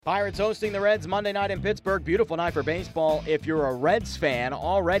Pirates hosting the Reds Monday night in Pittsburgh. Beautiful night for baseball. If you're a Reds fan,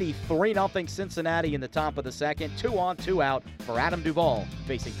 already 3-0 Cincinnati in the top of the second. 2 on, 2 out for Adam Duvall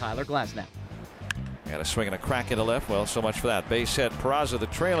facing Tyler Glasnow. Got a swing and a crack into left. Well, so much for that. Base hit. Peraza, the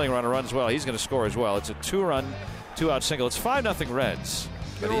trailing runner, runs well. He's going to score as well. It's a 2-run, 2-out single. It's 5-0 Reds.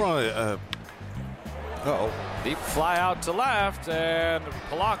 Deep fly out to left, and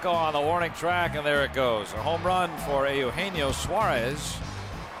Polanco on the warning track, and there it goes. A home run for Eugenio Suarez.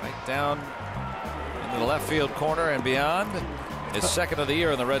 Right down into the left field corner and beyond. His second of the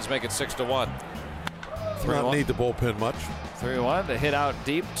year, and the Reds make it 6-1. Don't need the bullpen much. 3-1 to hit out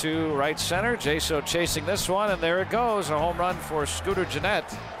deep to right center. Jaso chasing this one, and there it goes. A home run for Scooter Gennett.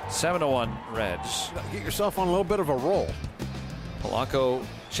 7-1 Reds. Get yourself on a little bit of a roll. Polanco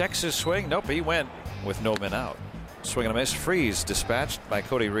checks his swing. Nope, he went with no men out. Swing and a miss. Freeze dispatched by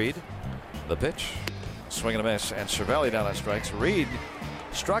Cody Reed. The pitch. Swing and a miss, and Cervelli down on strikes. Reed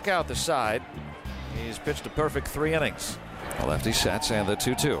struck out the side. He's pitched a perfect 3 innings. The lefty sets, and the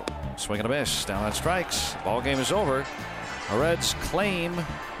 2-2. Swing and a miss. Down on strikes. Ball game is over. The Reds claim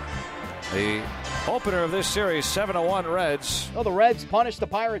the opener of this series, 7-1 Reds. Well, the Reds punished the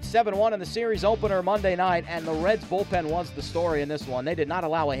Pirates 7-1 in the series opener Monday night, and the Reds bullpen was the story in this one. They did not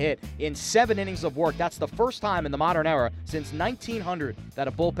allow a hit in 7 innings of work. That's the first time in the modern era since 1900 that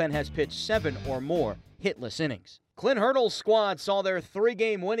a bullpen has pitched 7 or more hitless innings. Clint Hurdle's squad saw their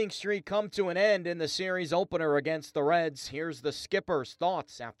 3-game winning streak come to an end in the series opener against the Reds. Here's the skipper's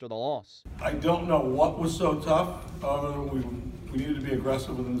thoughts after the loss. I don't know what was so tough. We needed to be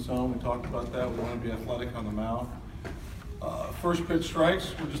aggressive within the zone. We talked about that. We wanted to be athletic on the mound. First pitch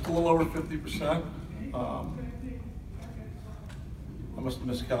strikes were just a little over 50%. I must have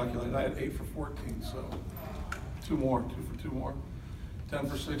miscalculated. I had 8 for 14, so 2 for 2 more. 10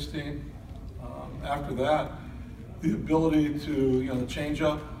 for 16. After that, the ability to, the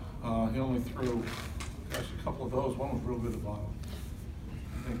changeup, he only threw, a couple of those. One was real good at the bottom.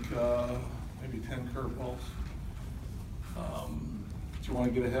 I think maybe 10 curveballs. Do you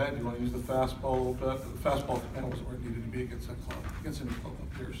want to get ahead? Do you want to use the fastball a little bit? The fastball wasn't where it needed to be against that club, against any club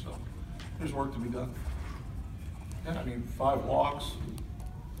up here, so there's work to be done. Yeah, 5 walks,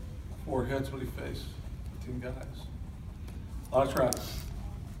 4 hits. What did he face? 15 guys. A lot of traffic.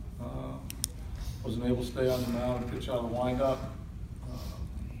 Wasn't able to stay on the mound and pitch out of the windup.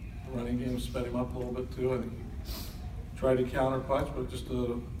 The running game sped him up a little bit too. I think he tried to counter punch, but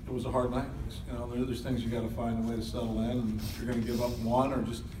it was a hard night. There's things you got to find a way to settle in, and if you're going to give up one or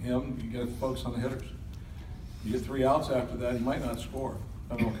just him, you got to focus on the hitters. You get 3 outs after that, you might not score.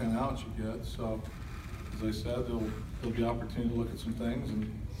 I don't know what kind of outs you get. So, as I said, there'll be opportunity to look at some things,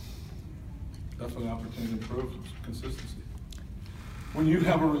 and definitely an opportunity to improve some consistency. When you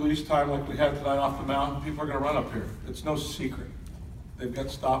have a release time like we had tonight off the mound, people are going to run up here. It's no secret. They've got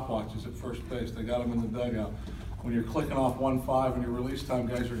stopwatches at first base. They got them in the dugout. When you're clicking off 1-5 in your release time,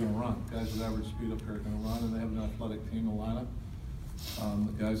 guys are going to run. Guys with average speed up here are going to run, and they have an athletic team to line up.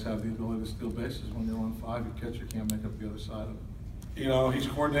 The guys have the ability to steal bases. When you're 1-5, your catcher can't make up the other side of it. He's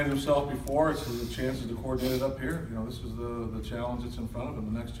coordinated himself before. It's the chances to coordinate it up here. This is the challenge that's in front of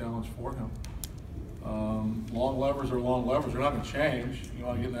him, the next challenge for him. Long levers are long levers. They're not going to change. You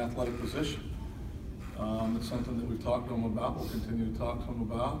want to get in an athletic position. It's something that we've talked to him about. We'll continue to talk to him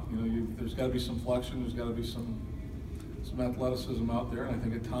about. There's got to be some flexion. There's got to be some athleticism out there. And I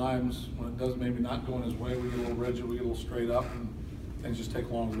think at times when it does maybe not going his way, we get a little rigid, we get a little straight up, and things just take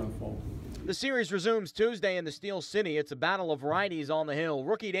longer to unfold. The series resumes Tuesday in the Steel City. It's a battle of righties on the hill.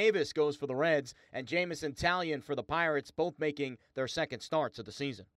 Rookie Davis goes for the Reds, and Jamison Talion for the Pirates, both making their second starts of the season.